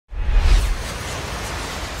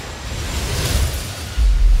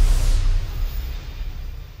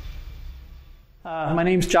My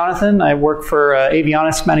name's Jonathan. I work for an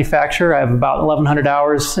avionics manufacturer. I have about 1,100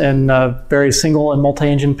 hours in various single and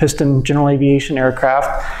multi-engine piston general aviation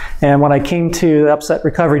aircraft. And when I came to upset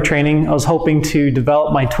recovery training, I was hoping to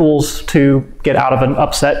develop my tools to get out of an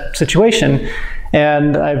upset situation.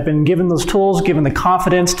 And I've been given those tools, given the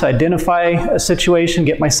confidence to identify a situation,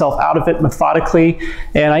 get myself out of it methodically.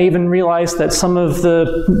 And I even realized that some of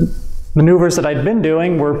the maneuvers that I'd been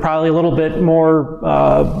doing were probably a little bit more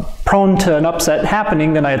prone to an upset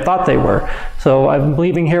happening than I had thought they were. So I'm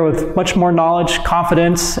leaving here with much more knowledge,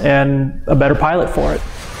 confidence, and a better pilot for it.